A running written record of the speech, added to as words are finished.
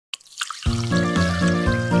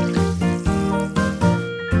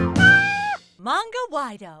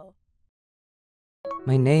Manga-Waido.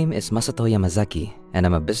 My name is Masato Yamazaki, and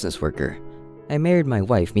I'm a business worker. I married my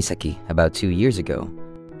wife, Misaki, about 2 years ago.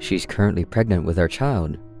 She's currently pregnant with our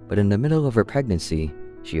child, but in the middle of her pregnancy,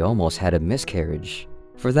 she almost had a miscarriage.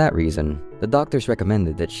 For that reason, the doctors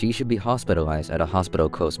recommended that she should be hospitalized at a hospital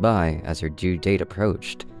close by as her due date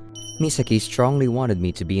approached. Misaki strongly wanted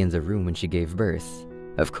me to be in the room when she gave birth.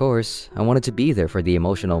 Of course, I wanted to be there for the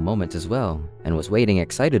emotional moment as well, and was waiting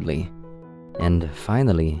excitedly. And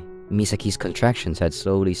finally, Misaki's contractions had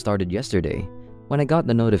slowly started yesterday. When I got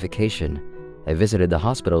the notification, I visited the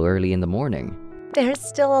hospital early in the morning. There's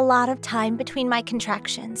still a lot of time between my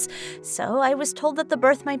contractions, so I was told that the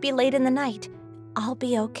birth might be late in the night. I'll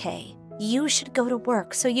be okay. You should go to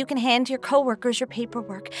work so you can hand your coworkers your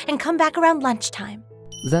paperwork and come back around lunchtime.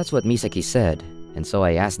 That's what Misaki said, and so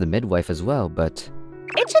I asked the midwife as well, but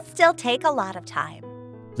it should still take a lot of time.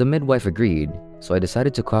 The midwife agreed, so I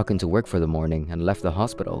decided to clock into work for the morning and left the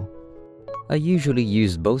hospital. I usually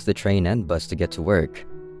use both the train and bus to get to work.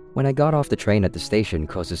 When I got off the train at the station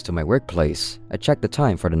closest to my workplace, I checked the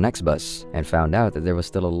time for the next bus and found out that there was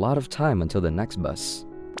still a lot of time until the next bus.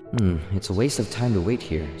 It's a waste of time to wait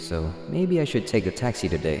here, so maybe I should take a taxi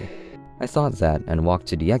today. I thought that and walked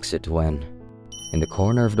to the exit when, in the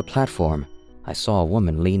corner of the platform, I saw a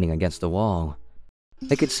woman leaning against the wall.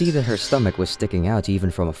 I could see that her stomach was sticking out even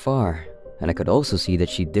from afar, and I could also see that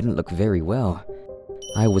she didn't look very well.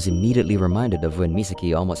 I was immediately reminded of when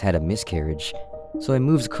Misaki almost had a miscarriage, so I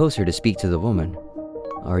moved closer to speak to the woman.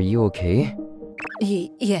 Are you okay?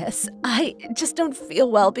 Yes, I just don't feel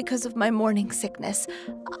well because of my morning sickness.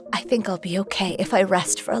 I think I'll be okay if I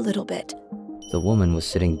rest for a little bit. The woman was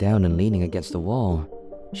sitting down and leaning against the wall.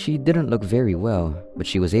 She didn't look very well, but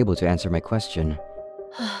she was able to answer my question.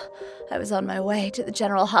 I was on my way to the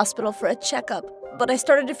general hospital for a checkup, but I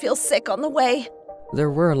started to feel sick on the way.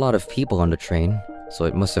 There were a lot of people on the train, so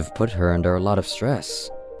it must have put her under a lot of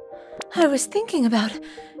stress. I was thinking about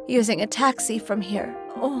using a taxi from here.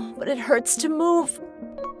 Oh, but it hurts to move.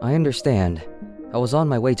 I understand. I was on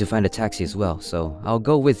my way to find a taxi as well, so I'll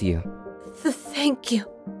go with you. Thank you.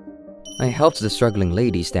 I helped the struggling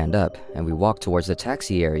lady stand up, and we walked towards the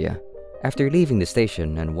taxi area. After leaving the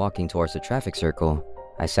station and walking towards the traffic circle,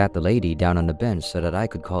 I sat the lady down on the bench so that I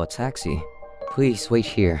could call a taxi. Please wait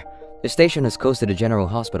here. The station is close to the general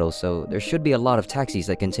hospital, so there should be a lot of taxis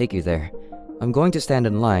that can take you there. I'm going to stand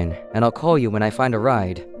in line, and I'll call you when I find a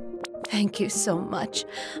ride. Thank you so much.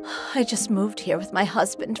 I just moved here with my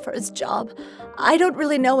husband for his job. I don't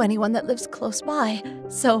really know anyone that lives close by,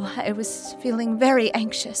 so I was feeling very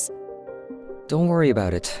anxious. Don't worry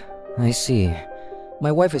about it. I see.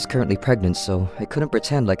 My wife is currently pregnant, so I couldn't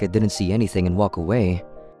pretend like I didn't see anything and walk away.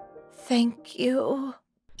 Thank you.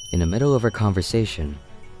 In the middle of our conversation,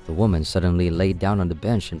 the woman suddenly laid down on the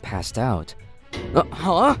bench and passed out.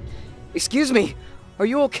 Huh? Excuse me, are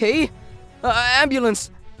you okay?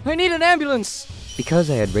 Ambulance! I need an ambulance! Because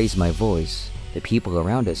I had raised my voice, the people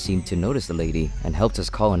around us seemed to notice the lady and helped us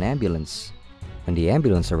call an ambulance. When the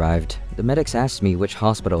ambulance arrived, the medics asked me which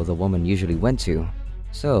hospital the woman usually went to.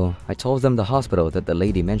 So, I told them the hospital that the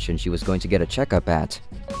lady mentioned she was going to get a checkup at.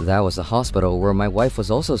 That was the hospital where my wife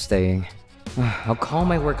was also staying. I'll call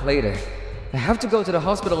my work later. I have to go to the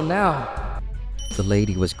hospital now. The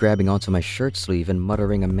lady was grabbing onto my shirt sleeve and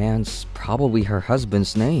muttering a man's, probably her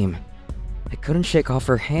husband's name. I couldn't shake off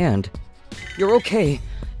her hand. You're okay.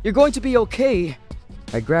 You're going to be okay.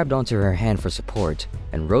 I grabbed onto her hand for support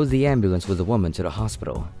and rode the ambulance with the woman to the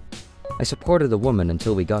hospital. I supported the woman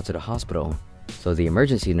until we got to the hospital, so the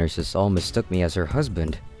emergency nurses all mistook me as her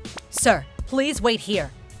husband. Sir, please wait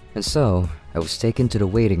here. And so, I was taken to the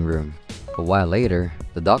waiting room. A while later,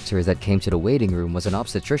 the doctor that came to the waiting room was an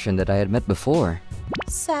obstetrician that I had met before.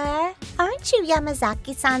 Sir, aren't you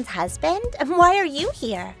Yamazaki-san's husband? Why are you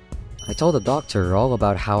here? I told the doctor all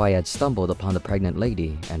about how I had stumbled upon the pregnant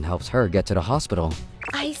lady and helped her get to the hospital.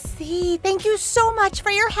 I see. Thank you so much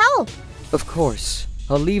for your help. Of course.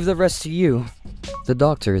 I'll leave the rest to you. The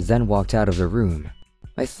doctor then walked out of the room.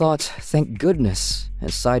 I thought, thank goodness,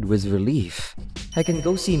 and sighed with relief. I can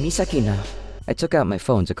go see Misaki now. I took out my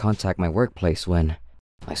phone to contact my workplace when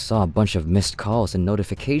I saw a bunch of missed calls and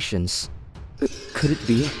notifications. Could it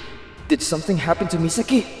be? Did something happen to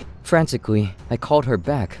Misaki? Frantically, I called her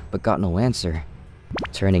back, but got no answer.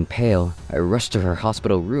 Turning pale, I rushed to her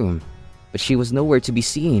hospital room, but she was nowhere to be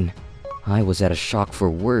seen. I was at a shock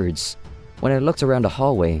for words. When I looked around the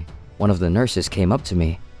hallway, one of the nurses came up to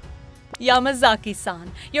me.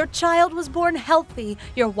 Yamazaki-san, your child was born healthy.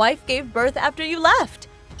 Your wife gave birth after you left.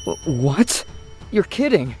 What? You're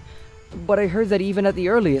kidding. But I heard that even at the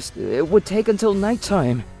earliest, it would take until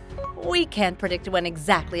nighttime. We can't predict when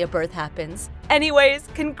exactly a birth happens. Anyways,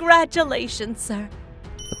 congratulations, sir.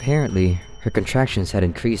 Apparently, her contractions had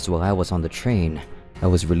increased while I was on the train. I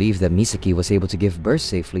was relieved that Misaki was able to give birth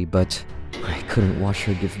safely, but I couldn't watch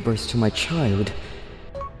her give birth to my child.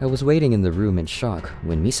 I was waiting in the room in shock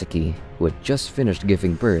when Misaki, who had just finished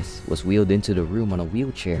giving birth, was wheeled into the room on a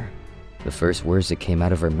wheelchair. The first words that came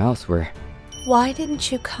out of her mouth were, Why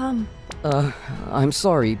didn't you come? I'm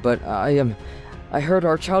sorry, but I heard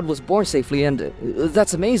our child was born safely and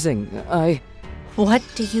that's amazing. What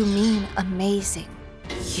do you mean, amazing?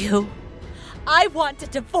 I want a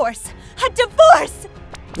divorce! A divorce!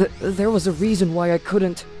 There was a reason why I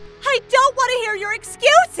couldn't. I don't want to hear your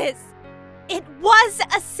excuses! It was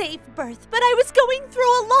a safe birth, but I was going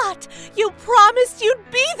through a lot. You promised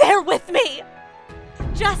you'd be there with me.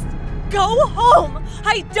 Just go home.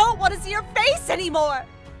 I don't want to see your face anymore.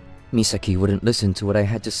 Misaki wouldn't listen to what I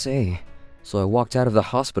had to say, so I walked out of the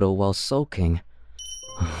hospital while sulking.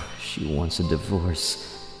 She wants a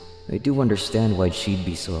divorce. I do understand why she'd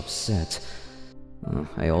be so upset.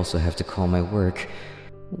 I also have to call my work.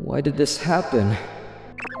 Why did this happen?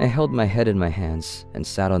 I held my head in my hands and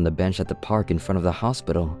sat on the bench at the park in front of the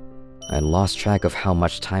hospital. I lost track of how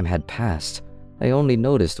much time had passed. I only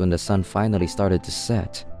noticed when the sun finally started to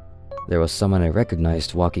set. There was someone I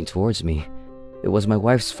recognized walking towards me. It was my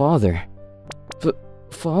wife's father.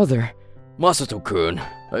 Father? Masato-kun,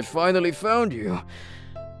 I finally found you.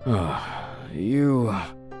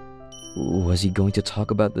 Was he going to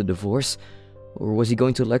talk about the divorce? Or was he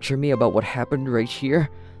going to lecture me about what happened right here?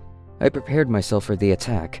 I prepared myself for the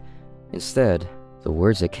attack. Instead, the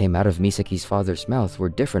words that came out of Misaki's father's mouth were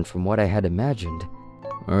different from what I had imagined.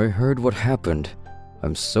 I heard what happened.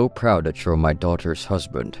 I'm so proud that you're my daughter's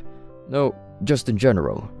husband. No, just in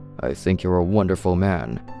general. I think you're a wonderful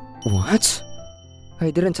man. What?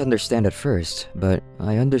 I didn't understand at first, but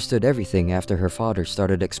I understood everything after her father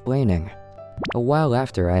started explaining. A while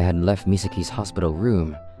after I had left Misaki's hospital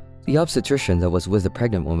room, the obstetrician that was with the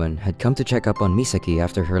pregnant woman had come to check up on Misaki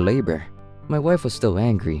after her labor. My wife was still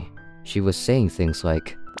angry. She was saying things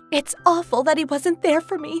like, It's awful that he wasn't there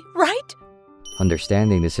for me, right?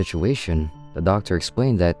 Understanding the situation, the doctor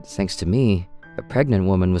explained that, thanks to me, a pregnant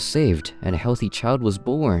woman was saved and a healthy child was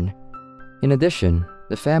born. In addition,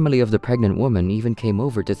 the family of the pregnant woman even came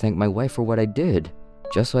over to thank my wife for what I did.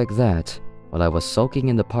 Just like that, while I was sulking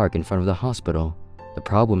in the park in front of the hospital, the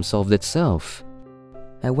problem solved itself.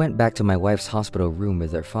 I went back to my wife's hospital room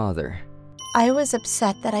with her father. I was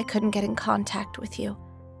upset that I couldn't get in contact with you.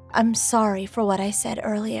 I'm sorry for what I said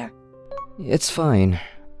earlier. It's fine.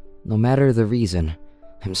 No matter the reason,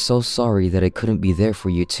 I'm so sorry that I couldn't be there for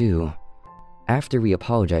you too. After we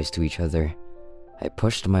apologized to each other, I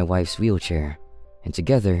pushed my wife's wheelchair, and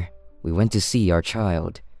together, we went to see our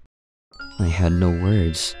child. I had no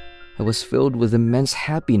words. I was filled with immense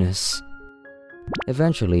happiness.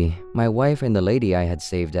 Eventually, my wife and the lady I had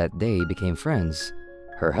saved that day became friends.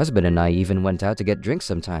 Her husband and I even went out to get drinks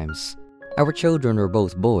sometimes. Our children were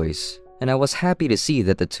both boys, and I was happy to see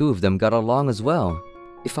that the two of them got along as well.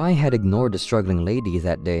 If I had ignored the struggling lady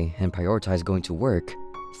that day and prioritized going to work,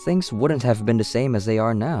 things wouldn't have been the same as they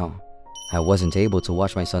are now. I wasn't able to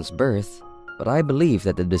watch my son's birth, but I believe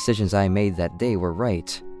that the decisions I made that day were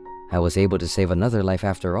right. I was able to save another life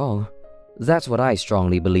after all. That's what I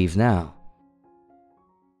strongly believe now.